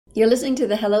You're listening to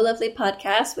the Hello Lovely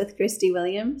podcast with Christy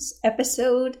Williams,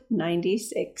 episode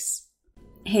 96.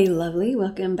 Hey, lovely.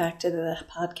 Welcome back to the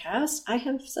podcast. I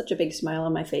have such a big smile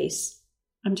on my face.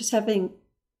 I'm just having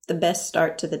the best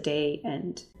start to the day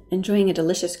and enjoying a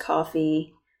delicious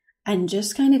coffee and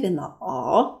just kind of in the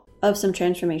awe of some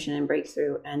transformation and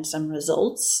breakthrough and some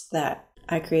results that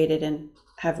I created and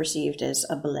have received as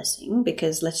a blessing.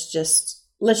 Because let's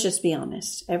just be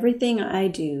honest. Everything I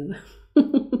do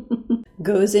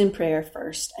goes in prayer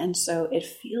first. And so it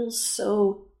feels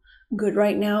so good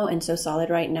right now and so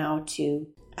solid right now to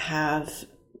have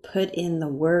put in the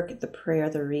work, the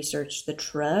prayer, the research, the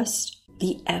trust,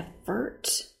 the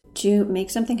effort to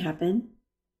make something happen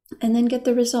and then get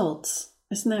the results.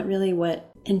 Isn't that really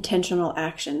what intentional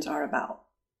actions are about?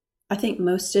 I think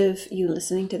most of you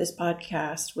listening to this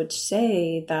podcast would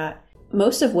say that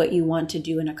most of what you want to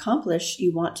do and accomplish,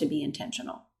 you want to be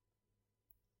intentional.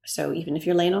 So even if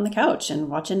you're laying on the couch and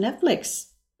watching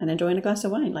Netflix and enjoying a glass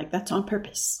of wine, like that's on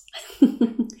purpose.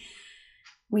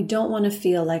 We don't want to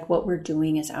feel like what we're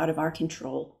doing is out of our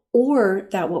control or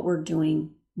that what we're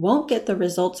doing won't get the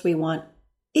results we want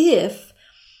if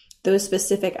those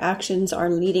specific actions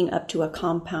are leading up to a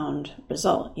compound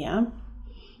result. Yeah.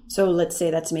 So let's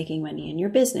say that's making money in your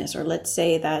business, or let's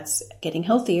say that's getting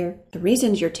healthier. The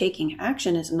reasons you're taking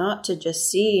action is not to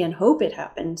just see and hope it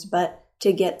happens, but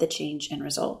to get the change and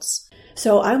results.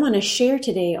 So I want to share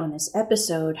today on this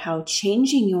episode how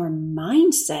changing your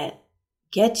mindset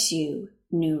gets you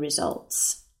new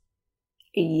results.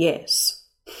 Yes.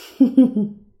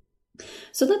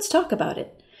 So let's talk about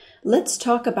it. Let's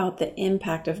talk about the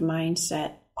impact of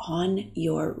mindset on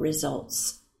your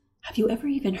results. Have you ever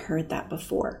even heard that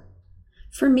before?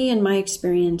 For me, in my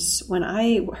experience, when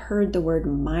I heard the word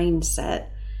mindset,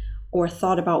 or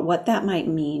thought about what that might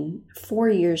mean 4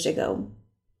 years ago,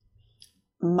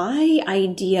 my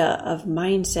idea of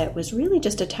mindset was really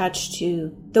just attached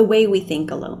to the way we think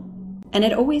alone. And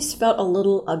it always felt a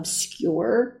little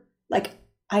obscure. Like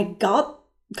I got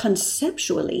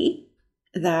conceptually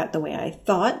that the way I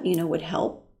thought, would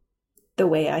help the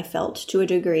way I felt to a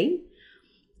degree,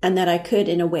 and that I could,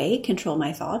 in a way, control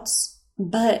my thoughts,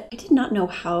 but I did not know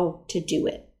how to do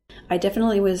it. I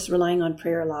definitely was relying on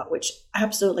prayer a lot, which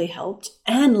absolutely helped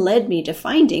and led me to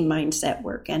finding mindset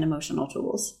work and emotional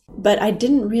tools. But I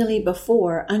didn't really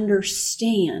before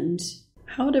understand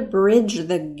how to bridge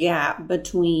the gap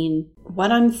between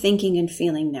what I'm thinking and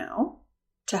feeling now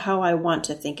to how I want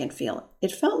to think and feel.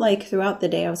 It felt like throughout the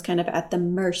day I was kind of at the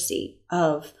mercy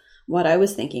of what I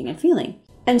was thinking and feeling.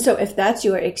 And so if that's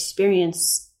your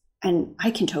experience, and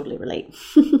I can totally relate.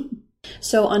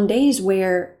 So on days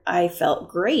where I felt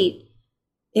great,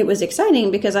 it was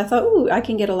exciting because I thought, ooh, I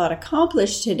can get a lot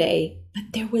accomplished today.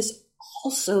 But there was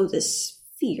also this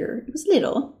fear. It was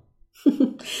little,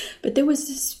 but there was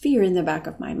this fear in the back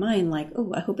of my mind, like,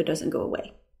 oh, I hope it doesn't go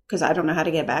away because I don't know how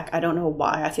to get back. I don't know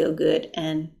why I feel good.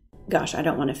 And gosh, I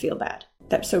don't want to feel bad.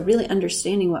 So really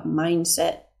understanding what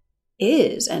mindset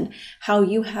is and how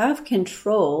you have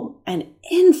control and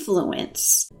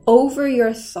influence over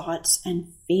your thoughts and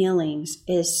feelings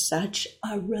is such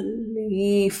a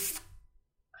relief.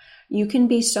 You can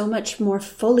be so much more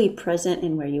fully present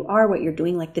in where you are, what you're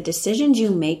doing, like the decisions you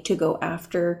make to go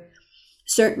after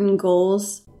certain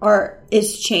goals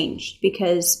is changed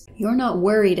because you're not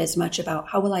worried as much about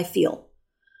how will I feel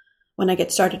when I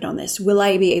get started on this? Will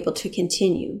I be able to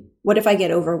continue? What if I get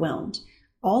overwhelmed?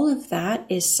 All of that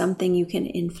is something you can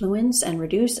influence and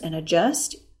reduce and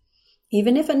adjust,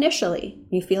 even if initially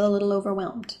you feel a little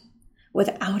overwhelmed,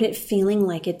 without it feeling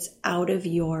like it's out of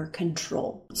your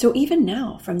control. So even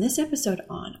now, from this episode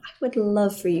on, I would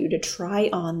love for you to try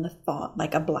on the thought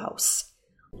like a blouse.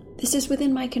 This is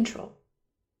within my control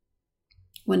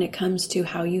when it comes to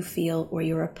how you feel or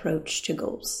your approach to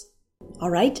goals.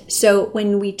 All right. So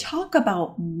when we talk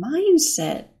about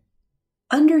mindset,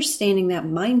 understanding that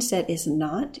mindset is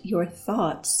not your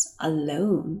thoughts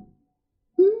alone.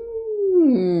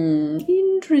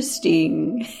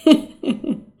 Interesting.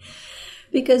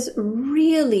 Because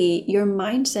really, your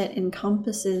mindset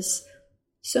encompasses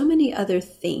so many other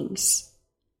things.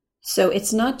 So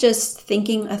it's not just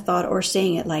thinking a thought or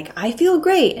saying it like, I feel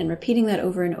great, and repeating that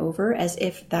over and over as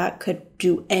if that could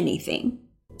do anything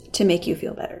to make you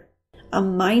feel better. A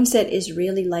mindset is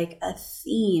really like a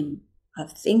theme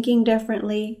of thinking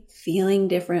differently, feeling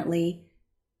differently,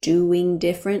 doing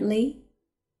differently,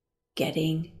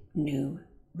 getting new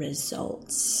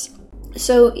results.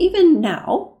 So even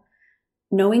now,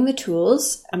 knowing the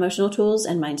tools, emotional tools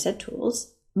and mindset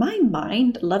tools, my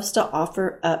mind loves to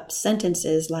offer up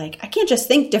sentences like, I can't just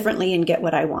think differently and get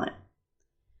what I want.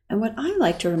 And what I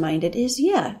like to remind it is,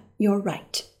 yeah, you're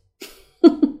right.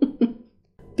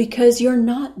 because you're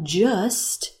not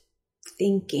just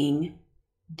thinking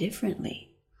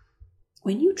differently.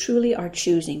 When you truly are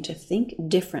choosing to think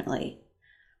differently,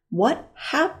 what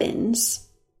happens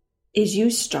is you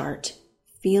start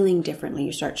feeling differently.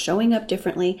 You start showing up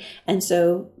differently. And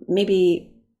so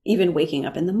maybe even waking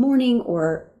up in the morning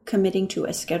or committing to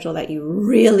a schedule that you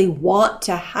really want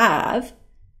to have,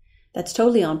 that's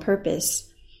totally on purpose,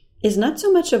 is not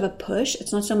so much of a push.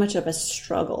 It's not so much of a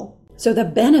struggle. So the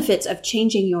benefits of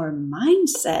changing your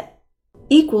mindset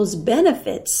equals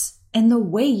benefits in the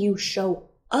way you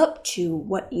show up to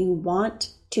what you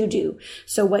want to do.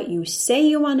 So what you say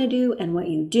you want to do and what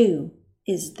you do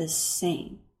is the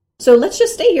same. So let's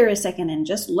just stay here a second and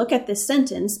just look at this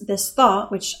sentence, this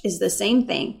thought, which is the same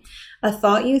thing. A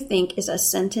thought you think is a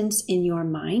sentence in your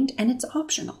mind, and it's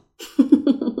optional.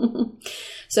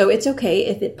 So it's okay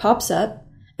if it pops up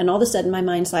and all of a sudden my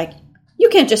mind's like, you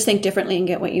can't just think differently and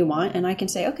get what you want. And I can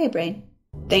say, okay, brain,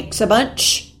 thanks a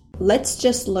bunch. Let's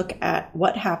just look at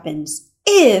what happens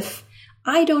if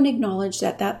I don't acknowledge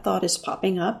that that thought is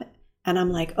popping up and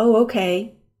I'm like, oh,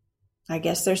 okay, I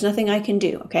guess there's nothing I can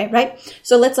do. Okay, right?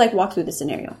 So let's walk through the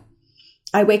scenario.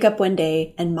 I wake up one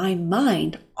day and my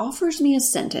mind offers me a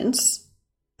sentence.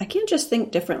 I can't just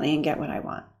think differently and get what I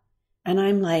want. And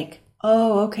I'm like,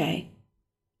 oh, okay.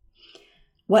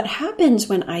 What happens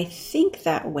when I think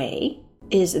that way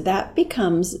is that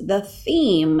becomes the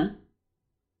theme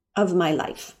of my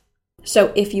life.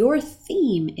 So if your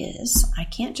theme is, I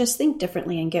can't just think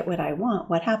differently and get what I want,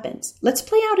 what happens? Let's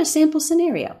play out a sample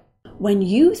scenario. When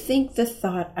you think the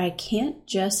thought, I can't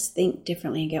just think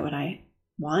differently and get what I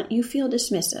want, you feel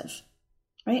dismissive,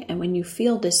 right? And when you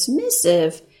feel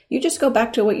dismissive, you just go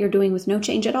back to what you're doing with no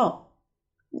change at all.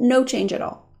 No change at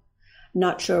all.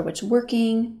 Not sure what's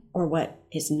working or what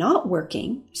is not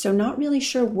working. So not really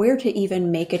sure where to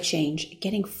even make a change,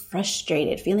 getting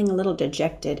frustrated, feeling a little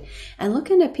dejected, and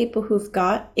looking at people who've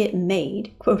got it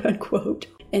made, quote unquote,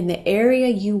 in the area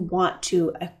you want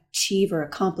to achieve or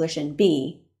accomplish and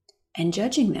be, and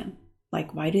judging them.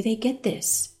 Like, why do they get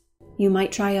this? You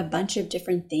might try a bunch of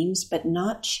different things, but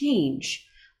not change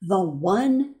the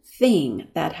one thing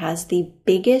that has the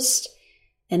biggest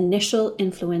initial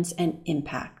influence and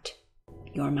impact.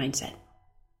 Your mindset.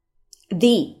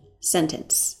 The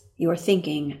sentence you're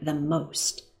thinking the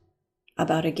most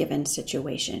about a given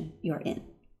situation you're in.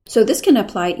 So this can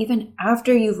apply even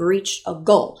after you've reached a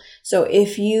goal. So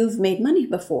if you've made money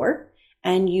before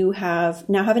and you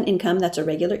now have an income that's a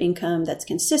regular income that's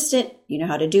consistent, you know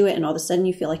how to do it, and all of a sudden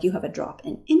you feel like you have a drop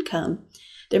in income,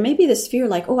 there may be this fear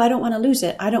like, oh, I don't want to lose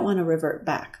it. I don't want to revert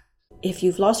back. If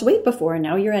you've lost weight before and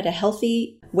now you're at a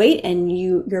healthy weight and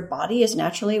your body is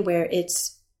naturally where it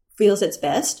feels its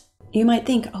best, you might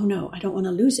think, oh no, I don't want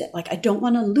to lose it. Like, I don't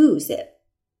want to lose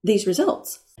these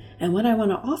results. And what I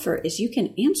want to offer is you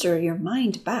can answer your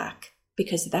mind back,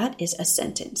 because that is a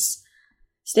sentence.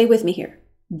 Stay with me here.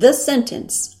 The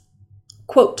sentence,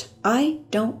 quote, I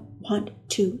don't want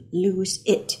to lose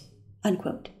it,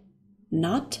 unquote.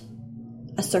 Not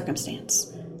a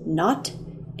circumstance, not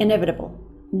inevitable,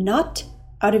 not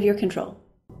out of your control.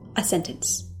 A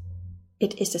sentence.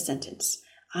 It is a sentence.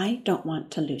 I don't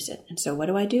want to lose it. And so what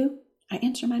do? I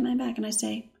answer my mind back and I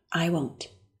say, I won't.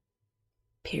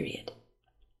 Period.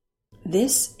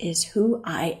 This is who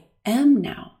I am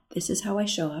now. This is how I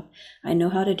show up. I know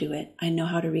how to do it. I know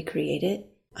how to recreate it.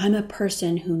 I'm a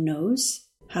person who knows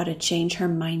how to change her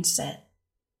mindset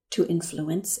to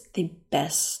influence the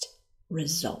best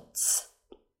results.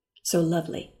 So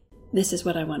lovely. This is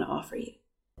what I want to offer you.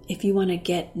 If you want to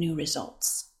get new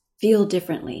results, feel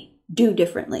differently, do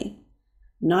differently,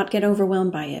 not get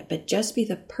overwhelmed by it, but just be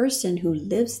the person who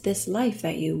lives this life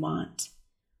that you want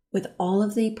with all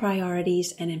of the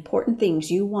priorities and important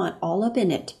things you want all up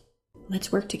in it.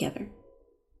 Let's work together.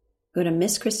 Go to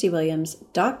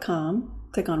MissChristyWilliams.com,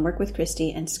 click on Work with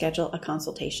Christy, and schedule a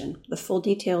consultation. The full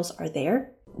details are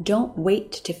there. Don't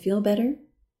wait to feel better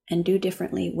and do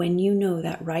differently when you know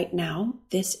that right now,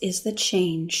 this is the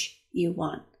change you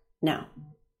want. Now,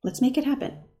 let's make it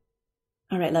happen.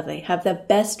 All right, lovely. Have the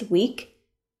best week,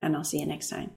 and I'll see you next time.